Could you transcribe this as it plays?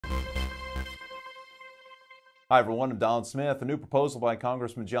Hi, everyone. I'm Don Smith. A new proposal by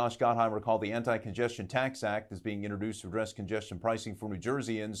Congressman Josh Gottheimer called the Anti-Congestion Tax Act is being introduced to address congestion pricing for New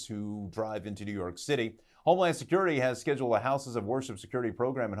Jerseyans who drive into New York City. Homeland Security has scheduled a Houses of Worship security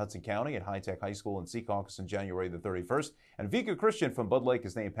program in Hudson County at High Tech High School in Secaucus on January the 31st. And Vika Christian from Bud Lake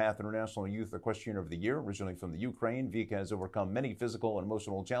is named Path International Youth Equestrian of the Year. Originally from the Ukraine, Vika has overcome many physical and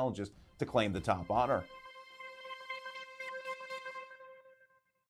emotional challenges to claim the top honor.